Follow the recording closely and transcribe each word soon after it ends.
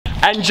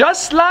And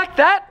just like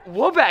that,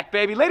 we're back,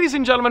 baby. Ladies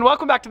and gentlemen,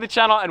 welcome back to the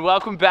channel and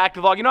welcome back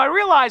to the vlog. You know, I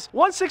realize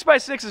one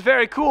 6x6 is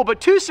very cool, but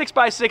two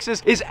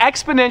 6x6s is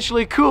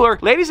exponentially cooler.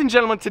 Ladies and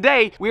gentlemen,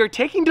 today we are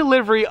taking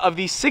delivery of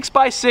the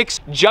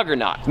 6x6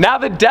 Juggernaut. Now,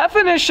 the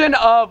definition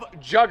of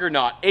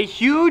Juggernaut, a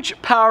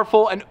huge,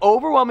 powerful, and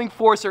overwhelming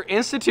force or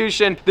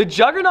institution, the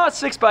Juggernaut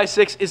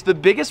 6x6 is the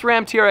biggest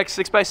Ram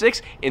TRX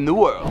 6x6 in the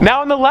world.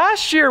 Now, in the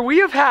last year, we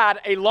have had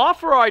a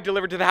LaFerrari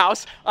delivered to the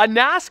house, a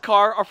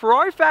NASCAR, a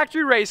Ferrari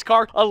factory race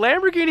car, a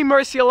Lamborghini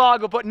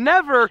Murcielago, but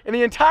never in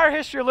the entire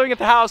history of living at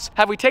the house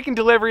have we taken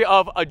delivery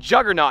of a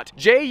Juggernaut.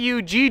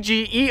 Juggernaut,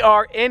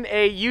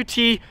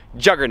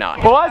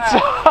 Juggernaut. What's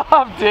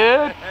up,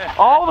 dude?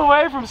 All the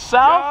way from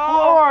South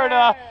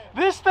Florida.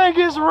 This thing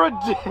is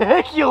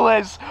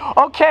ridiculous.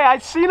 Okay,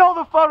 I've seen all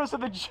the photos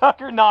of the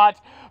Juggernaut,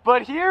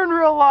 but here in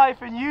real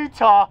life in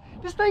Utah,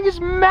 this thing is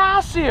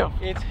massive.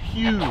 It's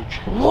huge.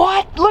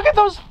 What? Look at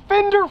those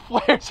fender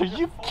flares. Are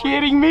you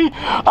kidding me?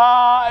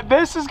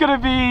 This is gonna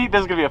be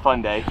a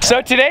fun day.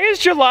 So today is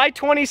July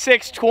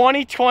 26,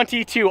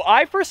 2022.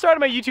 I first started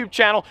my YouTube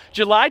channel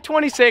July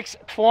 26,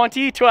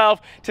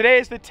 2012. Today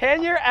is the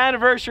 10-year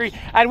anniversary,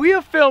 and we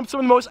have filmed some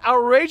of the most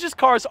outrageous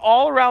cars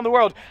all around the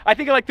world. I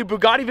think I like the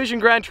Bugatti Vision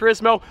Gran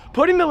Turismo,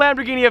 putting the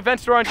Lamborghini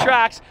Aventador on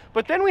tracks,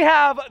 but then we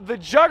have the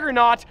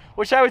Juggernaut,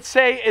 which I would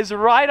say is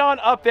right on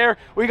up there.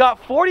 We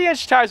got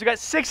 40-inch tires, we got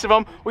 6 of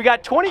them, we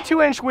got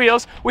 22-inch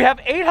wheels, we have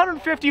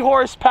 850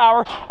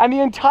 horsepower, and the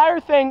entire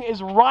thing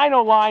is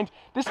rhino lined.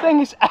 This thing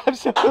is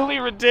absolutely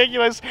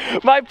ridiculous.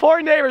 My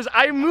poor neighbors,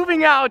 I'm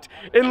moving out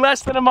in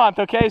less than a month,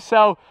 okay?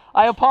 So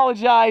I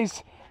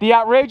apologize. The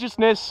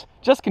outrageousness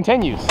just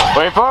continues.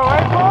 Wait for it,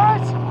 wait for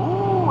it.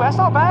 Ooh, that's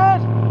not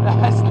bad.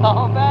 That's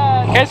not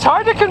bad. It's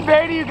hard to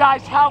convey to you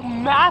guys how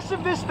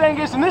massive this thing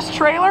is, and this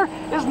trailer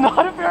is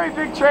not a very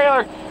big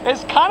trailer.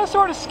 It's kind of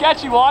sort of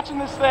sketchy watching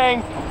this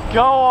thing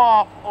go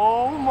off.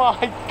 Oh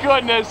my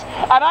goodness.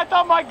 And I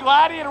thought my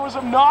Gladiator was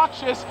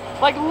obnoxious.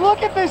 Like,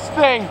 look at this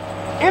thing.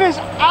 It is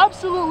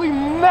absolutely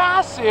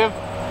massive.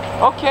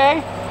 Okay,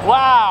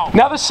 wow.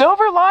 Now the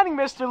silver lining,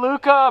 Mr.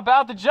 Luca,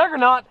 about the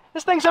Juggernaut,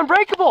 this thing's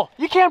unbreakable.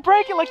 You can't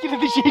break it like you did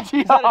the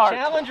GTR. Is that a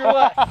challenge or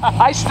what?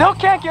 I still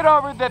can't get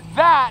over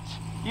that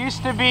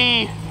used to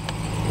be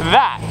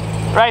that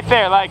right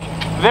there. Like,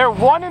 they're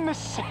one and the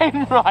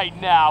same right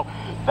now.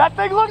 That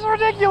thing looks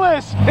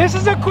ridiculous. This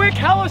is a quick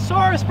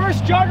Hellosaurus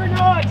versus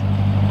Juggernaut.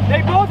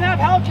 They both have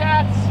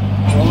Hellcats.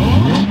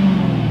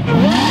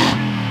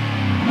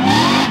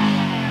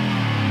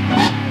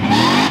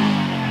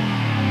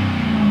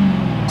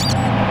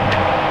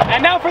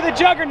 And now for the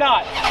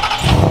Juggernaut.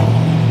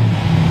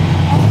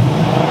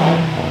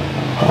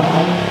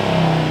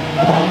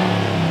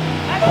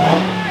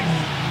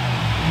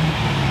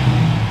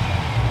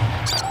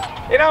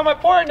 You know, my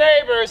poor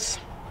neighbors,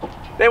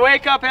 they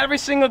wake up every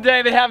single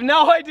day, they have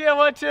no idea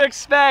what to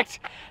expect.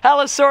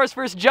 Hellosaurus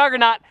versus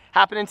Juggernaut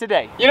happening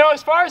today. You know,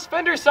 as far as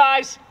fender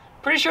size,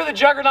 pretty sure the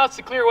Juggernaut's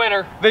the clear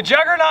winner. The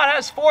Juggernaut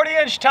has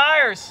 40-inch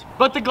tires,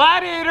 but the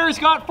Gladiator's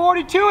got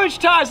 42-inch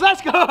tires.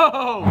 Let's go!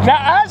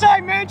 Now, as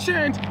I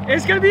mentioned,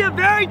 it's gonna be a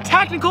very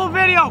technical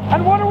video.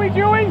 And what are we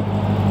doing?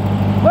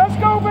 Let's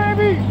go,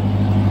 baby!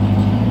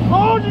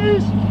 Oh,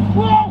 geez!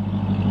 Whoa!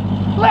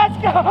 Let's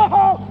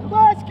go!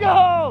 Let's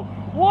go!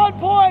 1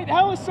 point,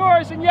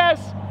 Hellosaurus, and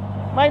yes,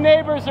 my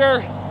neighbors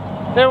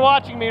they're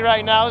watching me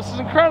right now. This is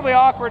incredibly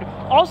awkward.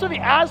 Also, the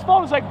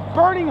asphalt is like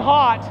burning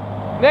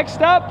hot.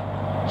 Next up,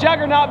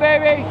 Juggernaut,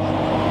 baby.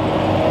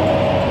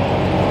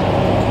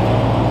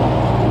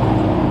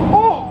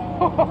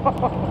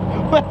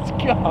 Oh, let's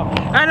go.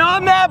 And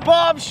on that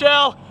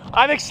bombshell,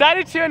 I'm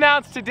excited to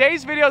announce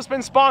today's video has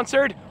been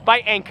sponsored by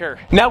Anker.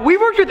 Now, we've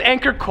worked with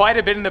Anker quite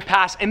a bit in the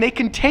past, and they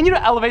continue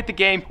to elevate the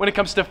game when it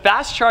comes to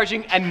fast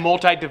charging and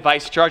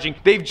multi-device charging.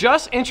 They've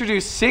just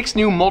introduced 6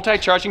 new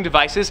multi-charging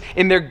devices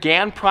in their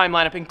GAN Prime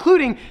lineup,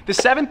 including the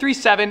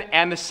 737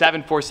 and the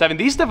 747.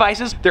 These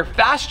devices, they're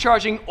fast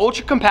charging,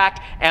 ultra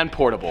compact, and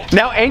portable.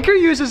 Now, Anker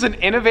uses an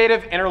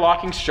innovative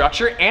interlocking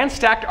structure and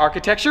stacked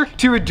architecture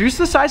to reduce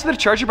the size of the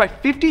charger by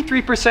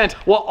 53%,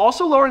 while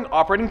also lowering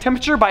operating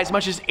temperature by as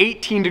much as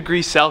 18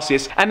 degrees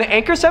Celsius. And the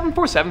Anker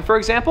 747, for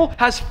example,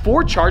 has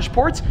 4 charge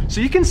ports, so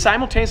you can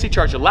simultaneously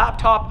charge a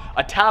laptop,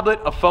 a tablet,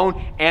 a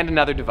phone, and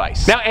another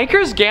device. Now,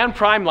 Anker's GAN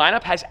Prime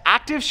lineup has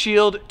Active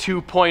Shield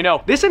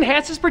 2.0. This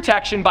enhances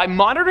protection by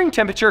monitoring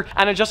temperature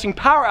and adjusting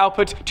power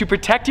output to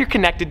protect your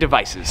connected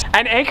devices.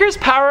 And Anker's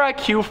Power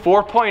IQ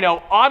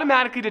 4.0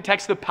 automatically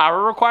detects the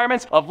power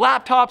requirements of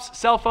laptops,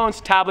 cell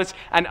phones, tablets,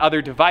 and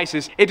other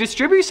devices. It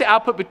distributes the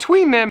output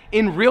between them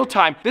in real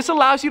time. This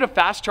allows you to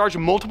fast charge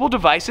multiple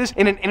devices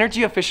in an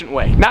energy efficient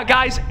way. Now,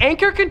 guys,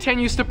 Anker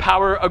continues to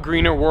power a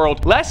greener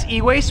world. Less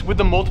e-waste with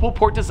the multiple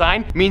port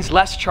design means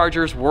less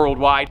chargers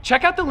worldwide.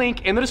 Check out the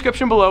link in the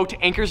description below to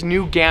Anker's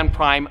new GAN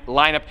Prime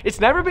lineup.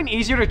 It's never been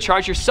easier to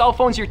charge your cell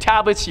phones, your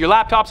tablets, your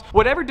laptops,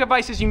 whatever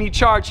devices you need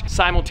charged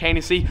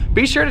simultaneously.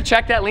 Be sure to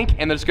check that link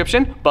in the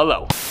description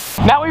below.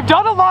 Now, we've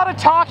done a lot of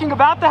talking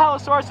about the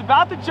Hellosaurus,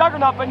 about the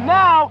Juggernaut, but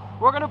now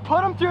we're gonna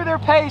put them through their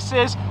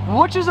paces.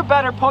 Which is a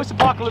better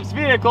post-apocalypse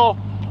vehicle?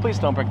 Please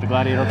don't break the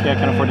Gladiator, okay? I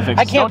can't afford to fix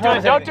it. I can't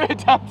Don't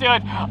do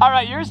it. All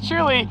right, yours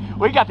truly,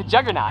 we got the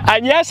Juggernaut.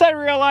 And yes, I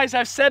realize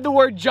I've said the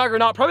word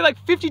Juggernaut probably like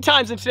 50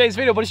 times in today's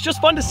video, but it's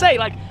just fun to say,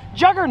 like,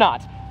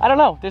 Juggernaut. I don't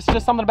know, there's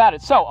just something about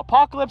it. So,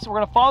 Apocalypse, we're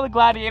gonna follow the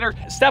Gladiator.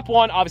 Step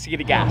one, obviously get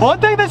a gas.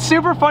 One thing that's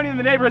super funny in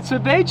the neighborhood, so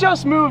they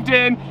just moved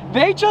in,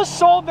 they just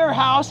sold their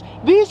house.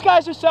 These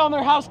guys are selling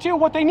their house too.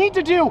 What they need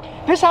to do,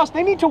 this house,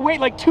 they need to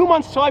wait like 2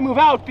 months till I move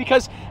out,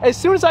 because as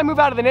soon as I move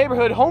out of the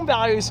neighborhood, home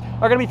values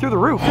are gonna be through the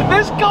roof.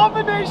 This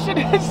combination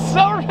is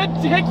so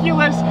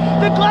ridiculous.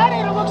 The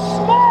Gladiator looks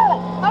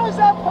small. How is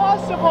that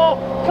possible?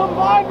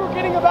 Combined, we're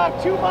getting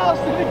about 2 miles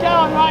to the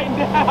gallon right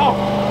now.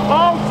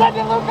 Oh, send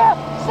it, Luca,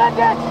 send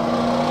it.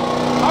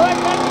 All right,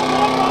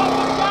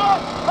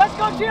 let's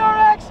go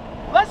TRX.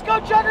 Let's go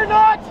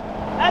Juggernaut.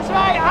 That's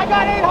right, I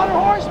got 800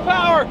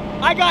 horsepower.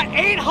 I got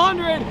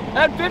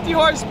 850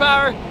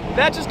 horsepower.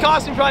 That just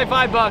cost me probably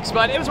 $5,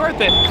 but it was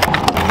worth it.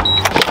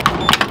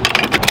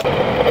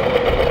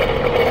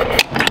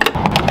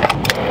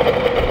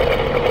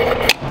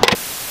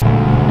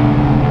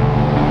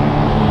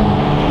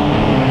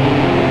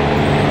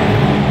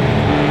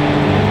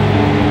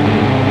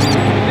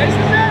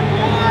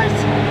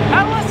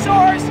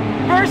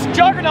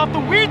 Juggernaut. The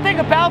weird thing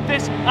about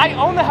this, I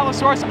own the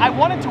Helosaurus. I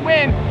wanted to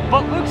win,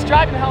 but Luke's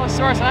driving the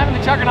Helosaurus and I'm in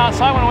the Juggernaut,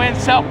 so I want to win.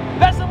 So,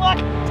 best of luck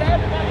to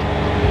everybody.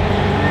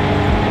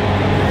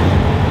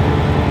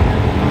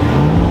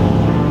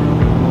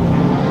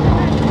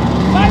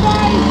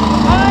 Bye-bye.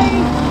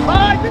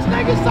 Bye. This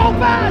thing is so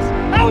fast.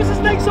 How is this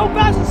thing so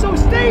fast and so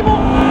stable?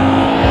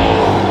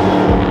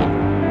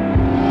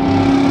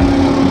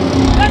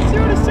 That's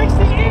 0 to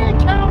 60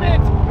 and count it.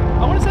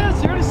 I want to say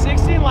that's 0 to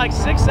 60 in like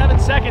 6-7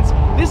 seconds.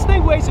 This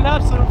thing weighs an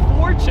absolute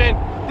fortune.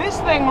 This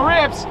thing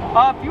rips.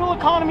 Fuel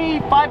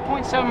economy,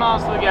 5.7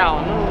 miles to the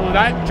gallon. Ooh,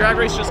 that drag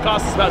race just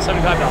cost us about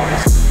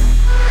 $75.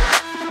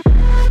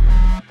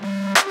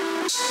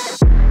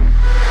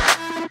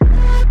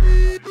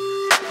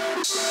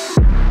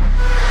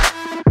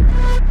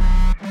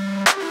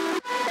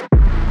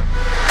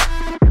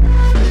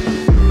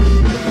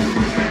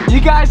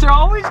 You guys are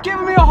always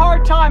giving me a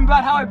hard time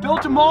about how I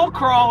built a mall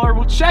crawler.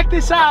 Well, check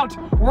this out.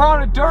 We're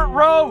on a dirt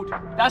road.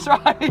 That's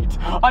right,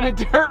 on a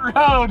dirt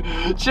road,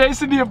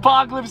 chasing the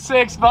Apocalypse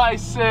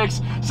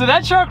 6x6. So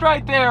that truck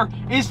right there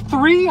is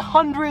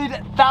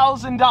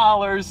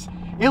 $300,000.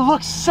 It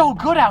looks so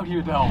good out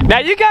here though. Now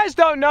you guys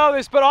don't know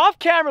this, but off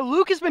camera,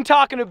 Luke has been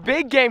talking a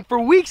big game for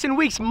weeks and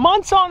weeks,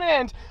 months on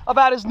end,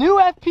 about his new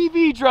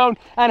FPV drone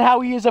and how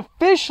he has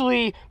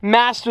officially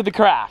mastered the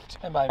craft.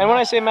 And when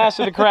I say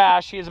master the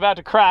crash, he is about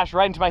to crash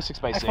right into my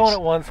 6x6. I've flown it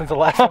once since the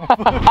last time.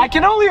 I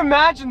can only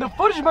imagine the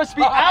footage must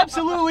be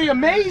absolutely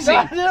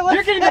amazing.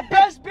 You're getting the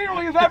best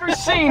B-roll you've ever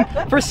seen.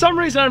 For some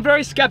reason, I'm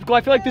very skeptical.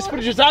 I feel like this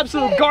footage is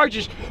absolute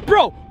garbage.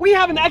 Bro, we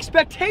have an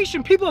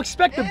expectation. People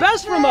expect the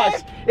best from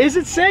us. Is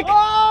it sick?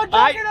 Oh,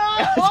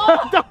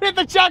 Juggernaut! Don't hit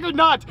the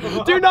Juggernaut!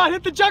 Do not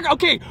hit the Juggernaut!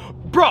 Okay,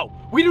 bro,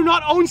 we do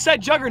not own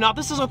said Juggernaut.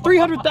 This is a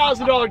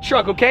 $300,000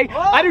 truck, okay?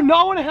 I do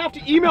not want to have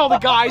to email the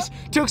guys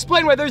to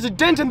explain why there's a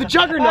dent in the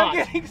Juggernaut. I'm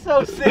getting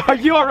so sick. Are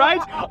you alright?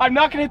 I'm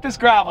not gonna hit this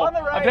gravel. On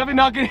the right. I'm definitely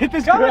not gonna hit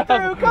this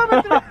gravel.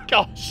 Coming through.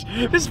 Gosh,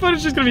 this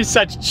footage is gonna be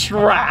such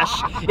trash.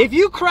 If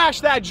you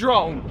crash that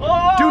drone,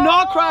 do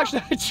not crash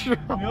that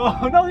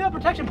drone. No, we have a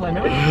protection plan,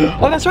 man.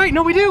 Oh, that's right.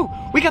 No, we do.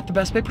 We got the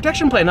best pay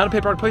protection plan. Not a pay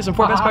product placement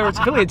for Best Buy Roads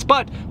affiliates,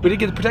 but we did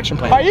get the protection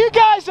plan. Are you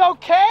guys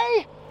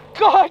okay?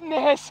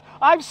 Goodness,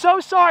 I'm so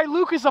sorry.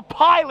 Luke is a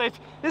pilot.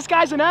 This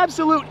guy's an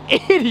absolute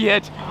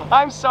idiot.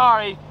 I'm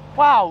sorry.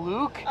 Wow,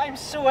 Luke. I'm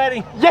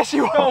sweating. Yes,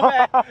 you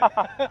are.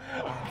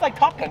 It's like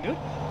Top Gun, dude.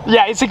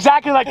 Yeah, it's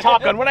exactly like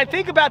Top Gun. When I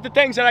think about the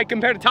things that I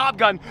compare to Top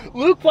Gun,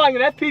 Luke flying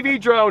an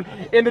FPV drone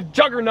in the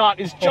Juggernaut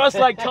is just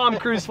like Tom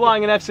Cruise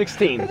flying an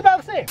F-16. It's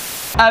about the same.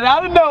 And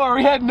out of nowhere,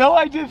 we had no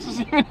idea this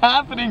was even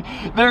happening.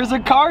 There's a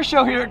car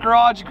show here at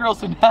Garage Grill,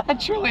 so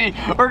naturally,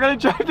 we're gonna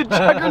drive the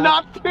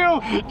Juggernaut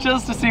through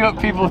just to see what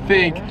people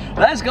think.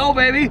 Let's go,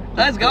 baby.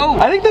 Let's go.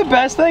 I think the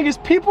best thing is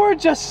people are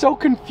just so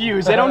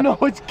confused. They don't know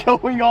what's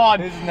going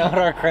on. This is not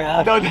our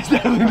craft. No, this is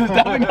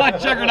definitely not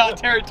Juggernaut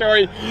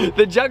territory.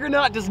 The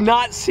Juggernaut does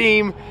not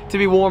seem to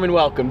be warm and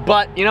welcome,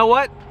 but you know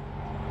what?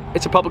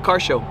 It's a public car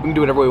show. We can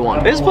do whatever we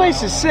want. This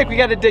place is sick. We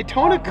got a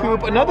Daytona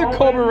Coupe, another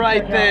Cobra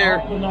right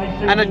there,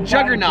 and a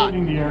Juggernaut.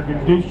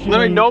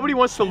 Literally, nobody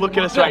wants to look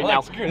at us right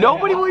now.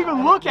 Nobody will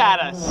even look at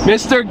us.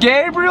 Mr.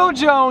 Gabriel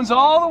Jones,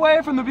 all the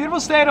way from the beautiful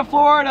state of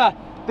Florida.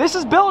 This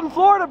is built in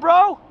Florida,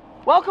 bro.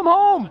 Welcome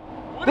home.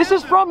 This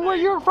is from where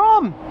you're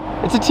from.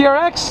 It's a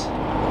TRX.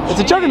 It's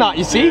a Juggernaut,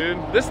 you see? Dude,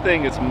 this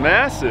thing is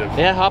massive.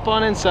 Yeah, hop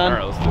on in, son. All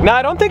right, let's do it. Now,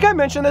 I don't think I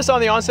mentioned this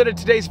on the onset of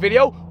today's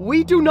video.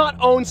 We do not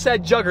own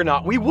said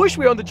Juggernaut. We wish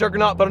we owned the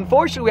Juggernaut, but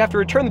unfortunately, we have to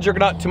return the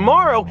Juggernaut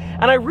tomorrow,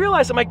 and I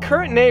realized that my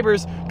current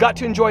neighbors got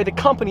to enjoy the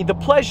company, the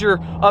pleasure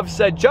of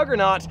said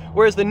Juggernaut,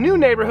 whereas the new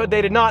neighborhood,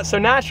 they did not, so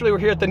naturally, we're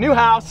here at the new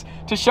house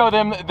to show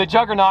them the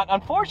Juggernaut.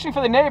 Unfortunately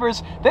for the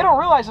neighbors, they don't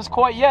realize this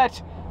quite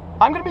yet.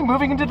 I'm gonna be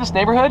moving into this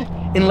neighborhood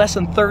in less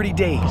than 30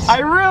 days.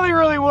 I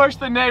really wish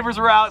the neighbors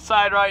were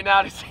outside right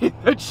now to see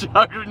the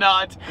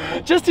Juggernaut.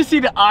 Just to see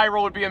the eye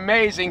roll would be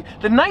amazing.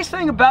 The nice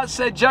thing about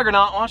said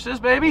Juggernaut, watch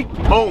this baby,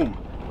 boom.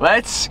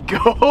 Let's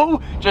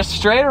go, just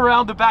straight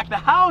around the back of the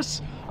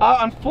house.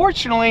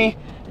 Unfortunately,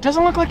 it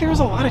doesn't look like there was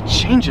a lot of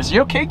changes.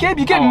 You okay, Gabe?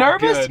 You getting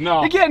nervous? Good,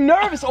 no. You're getting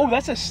nervous? Oh,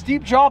 that's a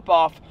steep drop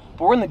off,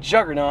 but we're in the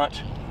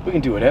Juggernaut. We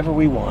can do whatever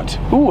we want.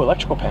 Ooh,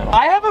 electrical panel.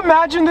 I have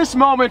imagined this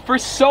moment for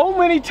so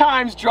many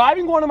times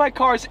driving one of my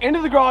cars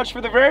into the garage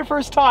for the very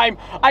first time.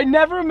 I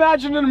never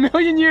imagined in a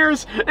million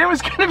years it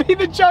was gonna be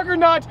the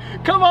Juggernaut.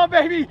 Come on,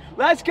 baby,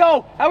 let's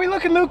go. How we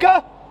looking,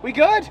 Luca? We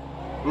good?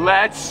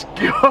 Let's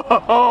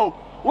go.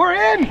 We're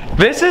in.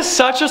 This is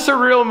such a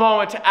surreal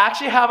moment to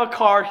actually have a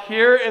car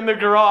here in the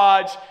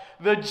garage.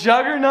 The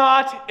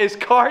Juggernaut is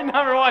car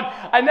number one.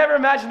 I never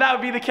imagined that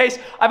would be the case.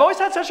 I've always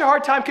had such a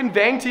hard time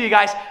conveying to you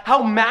guys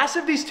how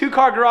massive these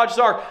two-car garages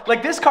are.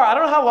 Like this car, I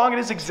don't know how long it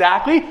is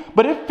exactly,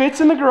 but it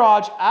fits in the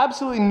garage,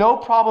 absolutely no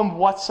problem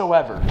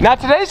whatsoever. Now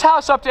today's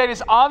house update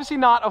is obviously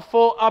not a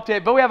full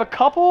update, but we have a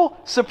couple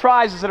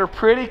surprises that are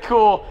pretty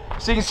cool.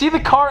 So you can see the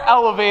car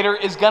elevator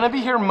is gonna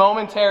be here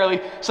momentarily.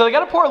 So they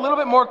gotta pour a little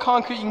bit more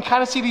concrete. You can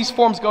kind of see these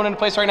forms going into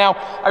place right now.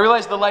 I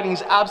realize the lighting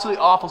is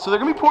absolutely awful. So they're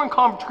gonna be pouring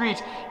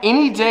concrete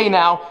any day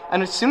now.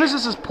 And as soon as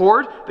this is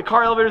poured, the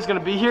car elevator is gonna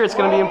be here. It's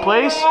gonna be in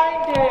place.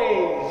 29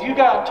 days. You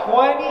got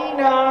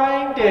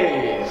 29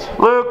 days.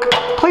 Luke,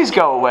 please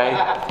go away.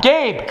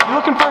 Gabe, you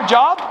looking for a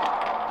job?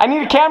 I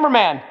need a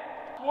cameraman.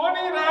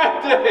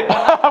 29 days.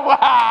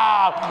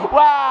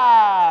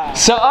 Wow.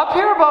 So up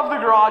here above the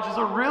garage is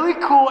a really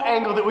cool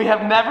angle that we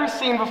have never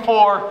seen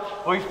before.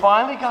 We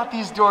finally got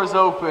these doors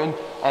open,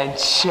 and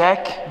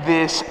check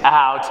this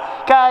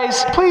out.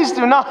 Guys, please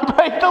do not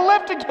break the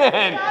lift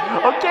again.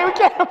 Okay, we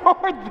can't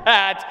afford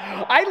that.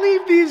 I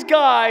leave these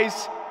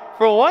guys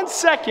for 1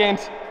 second,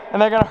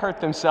 and they're gonna hurt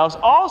themselves.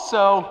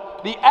 Also,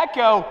 the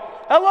echo.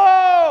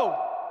 Hello!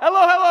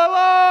 Hello, hello,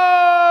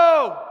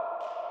 hello!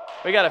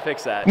 We gotta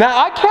fix that. Now,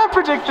 I can't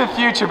predict the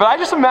future, but I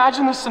just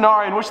imagine the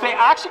scenario in which they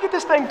actually get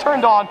this thing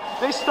turned on,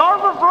 they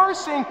start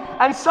reversing,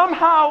 and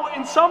somehow,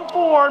 in some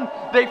form,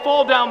 they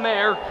fall down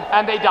there,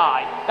 and they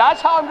die.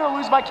 That's how I'm gonna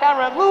lose my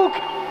camera. Luke,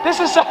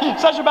 this is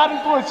such a bad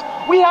influence.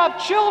 We have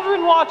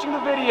children watching the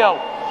video.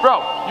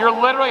 Bro, you're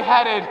literally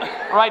headed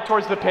right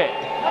towards the pit.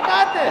 I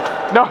got this.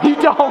 No, you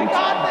don't.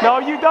 No,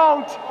 you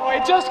don't.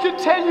 It just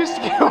continues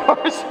to get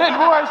worse and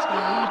worse.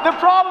 The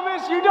problem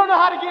is you don't know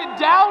how to get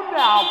down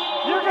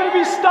now. You're going to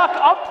be stuck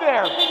up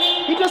there.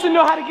 He doesn't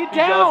know how to get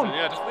down.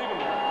 Yeah, just leave him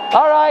there.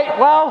 All right,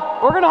 well,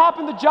 we're going to hop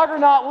in the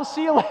Juggernaut. We'll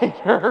see you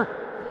later.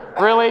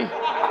 Really?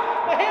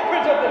 My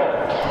handprint's up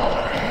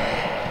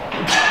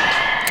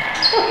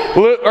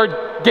there.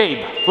 Or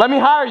Gabe, let me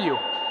hire you.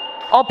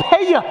 I'll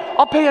pay you.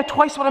 I'll pay you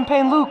twice what I'm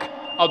paying Luke.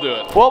 I'll do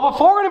it. Well,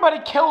 before anybody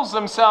kills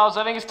themselves,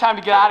 I think it's time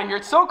to get out of here.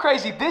 It's so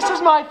crazy. This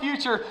is my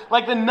future.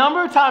 Like the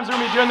number of times we're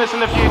gonna be doing this in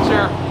the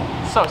future.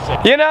 So sick.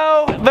 You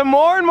know, the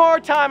more and more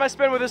time I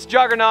spend with this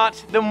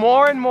Juggernaut, the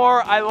more and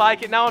more I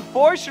like it. Now,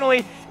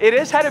 unfortunately, it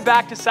is headed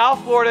back to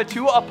South Florida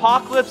to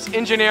Apocalypse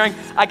Engineering.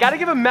 I gotta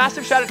give a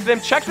massive shout out to them.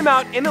 Check them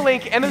out in the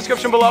link in the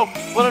description below.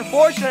 But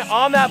unfortunately,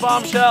 on that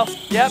bombshell,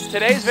 yep,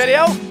 today's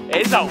video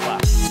is over.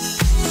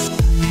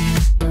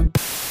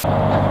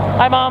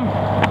 Hi, Mom.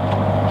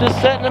 Just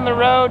sitting in the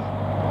road.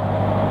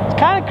 It's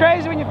kind of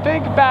crazy when you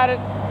think about it.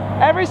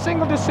 Every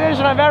single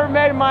decision I've ever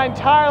made in my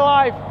entire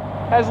life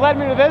has led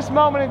me to this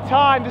moment in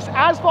time. This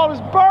asphalt is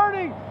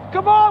burning.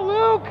 Come on,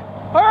 Luke,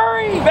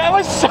 hurry. That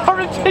was so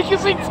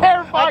ridiculously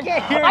terrifying. I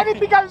can't hear I didn't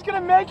think I was gonna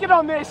make it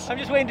on this. I'm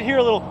just waiting to hear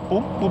a little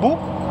boop, boop,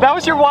 boop. That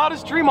was your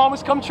wildest dream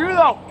almost come true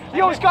though.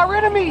 You almost got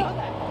rid of me.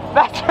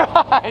 That's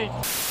right.